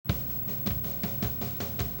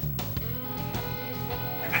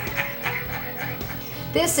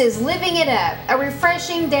This is Living It Up, a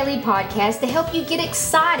refreshing daily podcast to help you get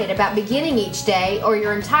excited about beginning each day or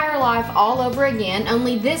your entire life all over again,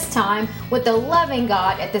 only this time with the loving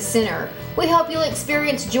God at the center. We hope you'll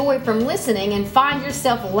experience joy from listening and find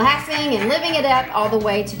yourself laughing and living it up all the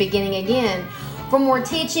way to beginning again. For more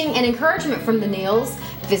teaching and encouragement from the Neils,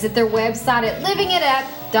 visit their website at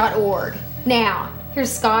livingitup.org. Now,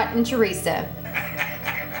 here's Scott and Teresa.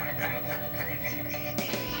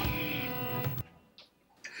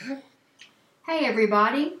 Hey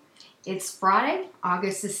everybody, it's Friday,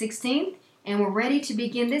 August the 16th, and we're ready to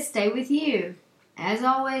begin this day with you. As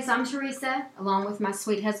always, I'm Teresa, along with my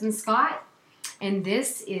sweet husband Scott, and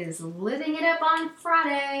this is Living It Up on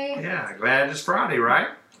Friday. Yeah, glad it's Friday, right?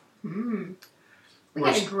 We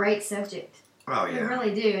got a great subject. Oh, yeah. We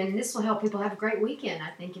really do, and this will help people have a great weekend,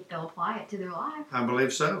 I think, if they'll apply it to their life. I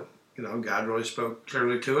believe so. You know, God really spoke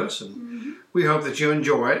clearly to us, and we hope that you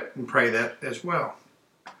enjoy it and pray that as well.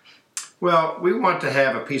 Well, we want to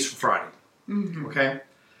have a peaceful Friday, okay?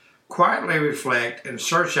 Quietly reflect and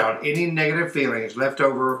search out any negative feelings left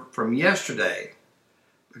over from yesterday,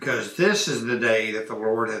 because this is the day that the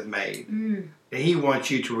Lord hath made. And He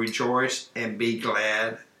wants you to rejoice and be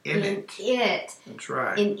glad in it. That's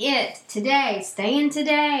right. In it, today, stay in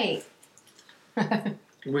today.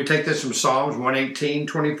 We take this from Psalms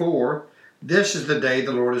 118:24. This is the day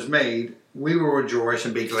the Lord has made. We will rejoice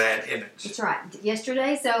and be glad in it. That's right.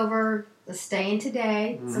 Yesterday's over. Let's stay in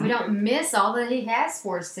today so we don't miss all that He has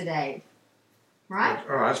for us today. Right?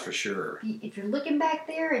 Oh, that's for sure. If you're looking back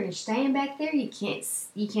there and you're staying back there, you can't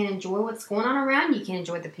enjoy what's going on around you. You can't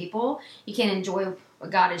enjoy the people. You can't enjoy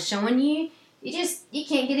what God is showing you. You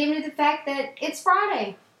can't get into the fact that it's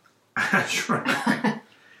Friday. That's right.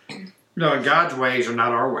 No, God's ways are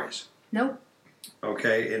not our ways. Nope.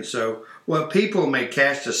 Okay, and so what people may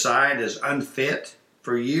cast aside as unfit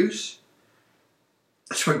for use,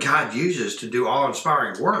 that's what God uses to do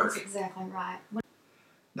all-inspiring work. That's exactly right.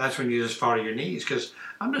 That's when you just fall to your knees. Because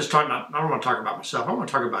I'm just talking, I don't want to talk about myself. I want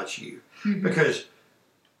to talk about you. Because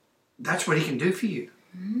that's what He can do for you.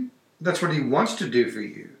 That's what He wants to do for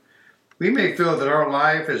you. We may feel that our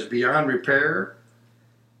life is beyond repair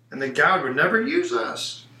and that God would never use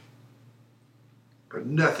us. But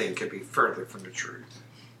nothing could be further from the truth.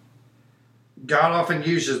 God often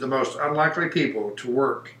uses the most unlikely people to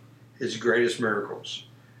work His greatest miracles,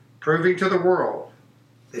 proving to the world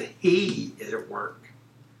that He is at work.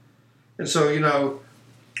 And so, you know...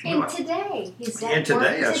 And today. He's at and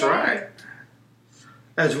today, that's right.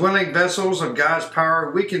 As willing vessels of God's power,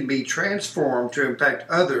 we can be transformed to impact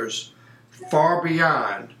others far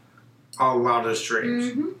beyond our wildest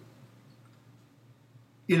dreams.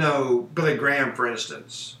 You know, Billy Graham, for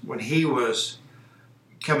instance, when he was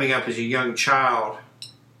coming up as a young child,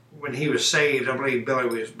 when he was saved, I believe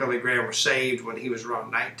Billy Graham was saved when he was around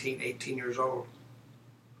 19, 18 years old.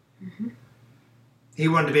 He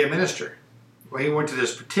wanted to be a minister. Well, he went to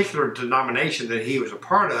this particular denomination that he was a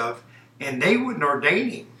part of, and they wouldn't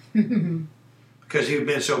ordain him because he had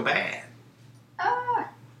been so bad.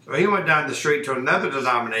 So he went down the street to another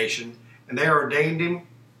denomination, and they ordained him.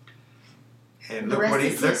 And look what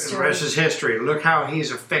the rest is history. Look how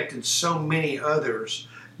he's affected so many others,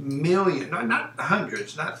 millions, not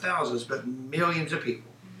hundreds, not thousands, but millions of people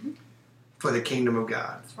for the kingdom of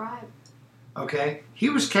God. That's right. Okay? He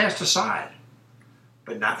was cast aside,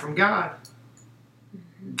 but not from God.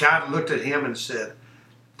 God looked at him and said,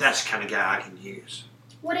 that's the kind of guy I can use.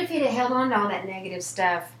 What if he'd have held on to all that negative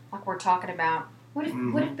stuff like we're talking about? What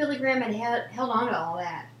if Billy Graham had held on to all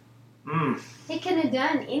that? He couldn't have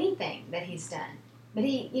done anything that he's done. But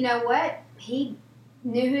you know what? He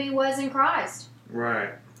knew who he was in Christ. Right.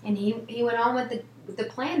 And he went on with the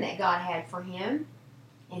plan that God had for him.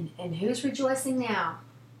 And who's rejoicing now?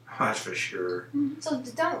 That's for sure. So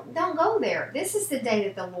don't go there. This is the day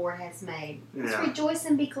that the Lord has made. Let's rejoice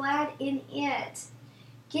and be glad in it.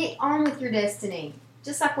 Get on with your destiny.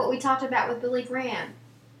 Just like what we talked about with Billy Graham.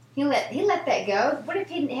 He let that go. What if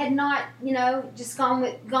he had not, just gone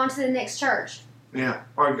to the next church? Yeah,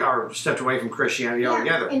 or stepped away from Christianity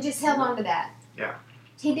altogether. And just held on to that. Yeah.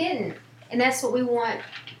 He didn't. And that's what we want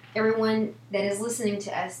everyone that is listening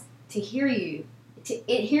to us to hear you, to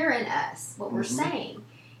hear in us. What we're saying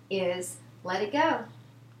is let it go.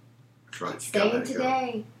 That's right. Stay in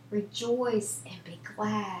today. Rejoice and be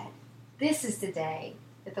glad. This is the day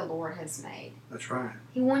that the Lord has made. That's right.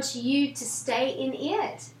 He wants you to stay in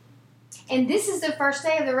it. And this is the first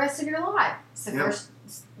day of the rest of your life. It's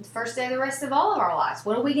the first day of the rest of all of our lives.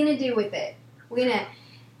 What are we going to do with it? We're going to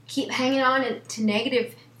keep hanging on to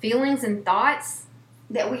negative feelings and thoughts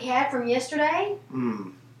that we had from yesterday?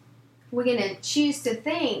 We're going to choose to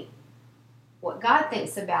think what God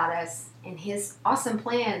thinks about us and His awesome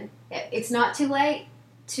plan. It's not too late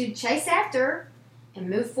to chase after and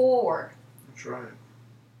move forward. That's right.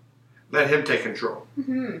 Let Him take control.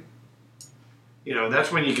 Mm-hmm. You know,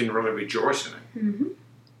 that's when you can really rejoice in it. Mm-hmm.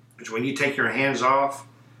 It's when you take your hands off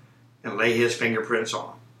and lay His fingerprints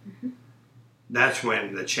on. Mm-hmm. That's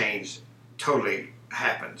when the change totally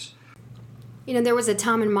happens. You know, there was a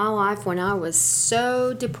time in my life when I was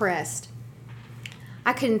so depressed.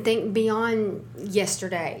 I couldn't think beyond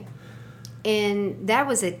yesterday. And that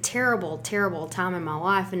was a terrible, terrible time in my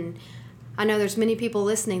life. And I know there's many people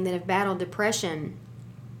listening that have battled depression.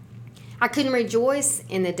 I couldn't rejoice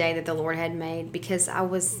in the day that the Lord had made because I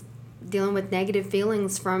was dealing with negative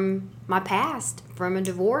feelings from my past, from a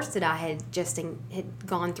divorce that I had had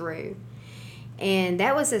gone through. And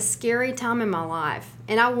that was a scary time in my life.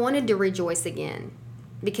 And I wanted to rejoice again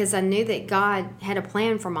because I knew that God had a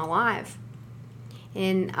plan for my life.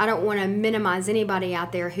 And I don't want to minimize anybody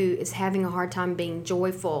out there who is having a hard time being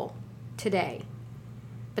joyful today.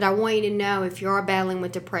 But I want you to know, if you are battling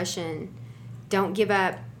with depression, don't give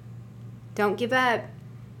up. Don't give up.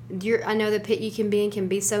 I know the pit you can be in can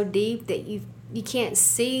be so deep that you can't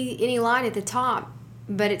see any light at the top,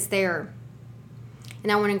 but it's there.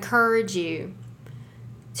 And I want to encourage you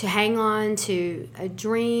to hang on to a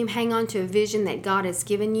dream, hang on to a vision that God has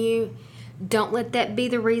given you. Don't let that be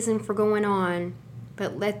the reason for going on,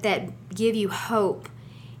 but let that give you hope.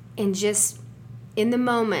 And just in the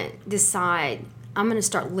moment decide, I'm going to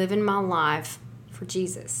start living my life for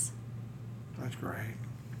Jesus. That's great.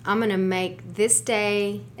 I'm going to make this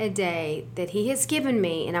day a day that He has given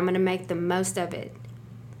me, and I'm going to make the most of it.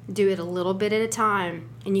 Do it a little bit at a time,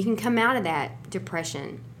 and you can come out of that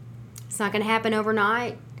depression. It's not going to happen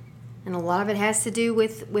overnight, and a lot of it has to do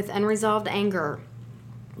with unresolved anger.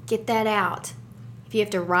 Get that out. If you have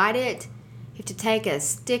to write it, you have to take a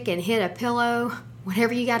stick and hit a pillow,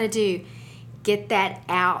 whatever you got to do, get that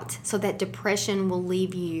out so that depression will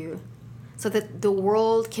leave you, so that the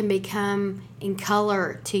world can become in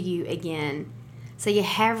color to you again. So you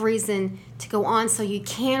have reason to go on, so you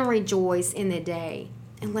can rejoice in the day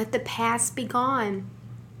and let the past be gone.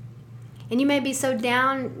 And you may be so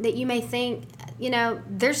down that you may think,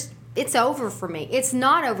 it's over for me. It's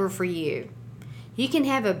not over for you. You can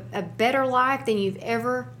have a better life than you've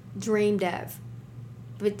ever dreamed of.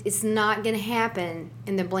 But it's not going to happen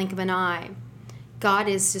in the blink of an eye. God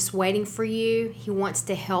is just waiting for you. He wants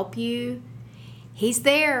to help you. He's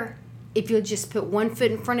there if you'll just put one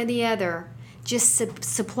foot in front of the other. Just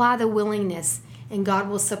supply the willingness, and God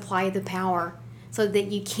will supply the power so that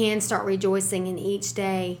you can start rejoicing in each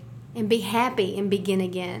day and be happy and begin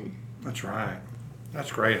again. That's right.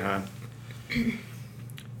 That's great, hon.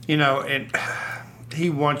 And He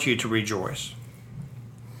wants you to rejoice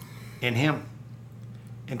in Him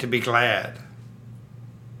and to be glad.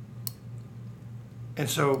 And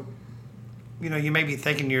so, you may be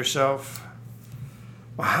thinking to yourself,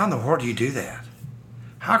 well, how in the world do you do that?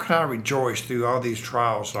 How can I rejoice through all these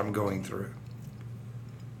trials that I'm going through?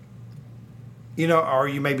 Or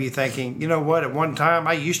you may be thinking, at one time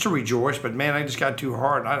I used to rejoice, but man, I just got too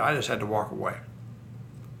hard and I just had to walk away.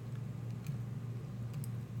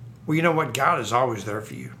 Well, you know what? God is always there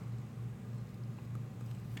for you.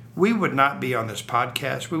 We would not be on this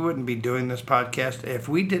podcast. We wouldn't be doing this podcast if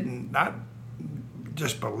we didn't not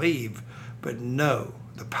just believe, but know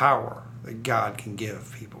the power that God can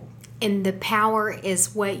give people. And the power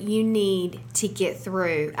is what you need to get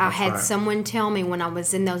through. I had someone tell me when I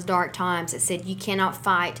was in those dark times, it said, you cannot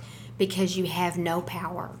fight because you have no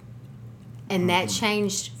power. And that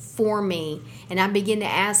changed for me. And I began to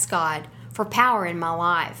ask God for power in my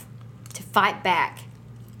life to fight back.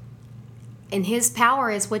 And His power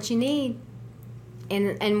is what you need.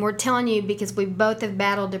 And we're telling you because we both have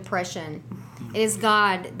battled depression. It is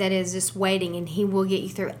God that is just waiting, and He will get you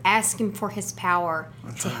through. Ask Him for His power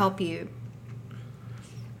to help you.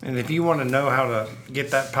 And if you want to know how to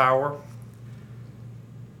get that power,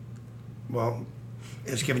 well,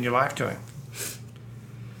 it's giving your life to Him.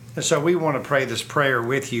 And so we want to pray this prayer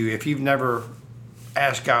with you. If you've never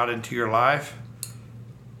asked God into your life,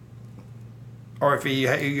 or if you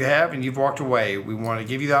have and you've walked away, we want to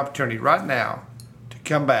give you the opportunity right now to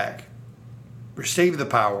come back, receive the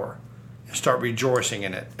power, and start rejoicing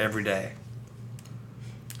in it every day.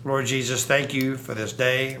 Lord Jesus, thank you for this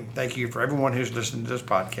day. Thank you for everyone who's listening to this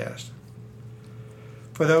podcast.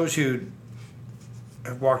 For those who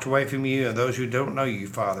have walked away from you and those who don't know you,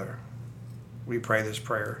 Father, we pray this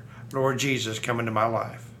prayer. Lord Jesus, come into my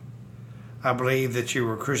life. I believe that you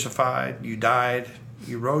were crucified, you died,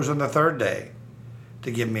 you rose on the third day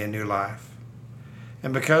to give me a new life.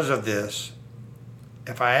 And because of this,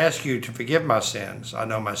 If I ask you to forgive my sins, I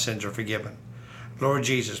know my sins are forgiven. Lord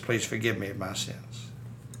Jesus, please forgive me of my sins.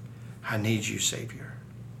 I need you, Savior.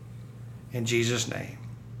 In Jesus' name,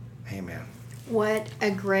 amen. What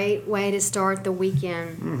a great way to start the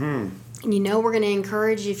weekend. Mm-hmm. And you know we're going to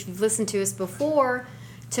encourage you, if you've listened to us before,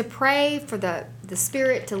 to pray for the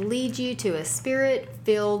Spirit to lead you to a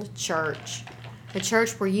Spirit-filled church. A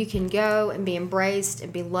church where you can go and be embraced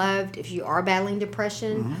and be loved if you are battling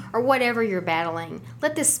depression or whatever you're battling.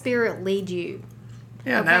 Let the Spirit lead you.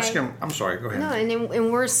 Yeah, and ask him. I'm sorry, go ahead. No,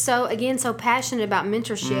 and we're so passionate about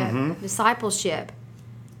mentorship, discipleship.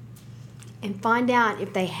 And find out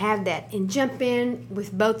if they have that. And jump in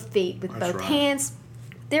with both feet, with both hands,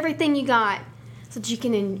 with everything you got, so that you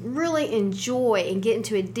can really enjoy and get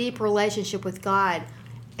into a deep relationship with God.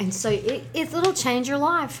 And so it'll change your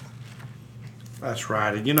life. That's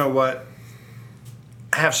right. And you know what?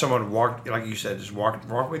 Have someone walk, like you said, just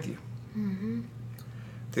walk with you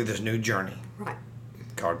through this new journey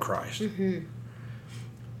called Christ.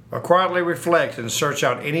 Or quietly reflect and search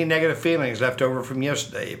out any negative feelings left over from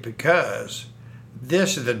yesterday, because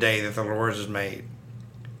this is the day that the Lord has made.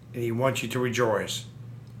 And He wants you to rejoice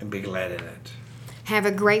and be glad in it. Have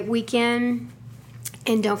a great weekend.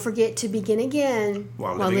 And don't forget to begin again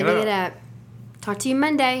while living it up. Talk to you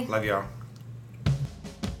Monday. Love y'all.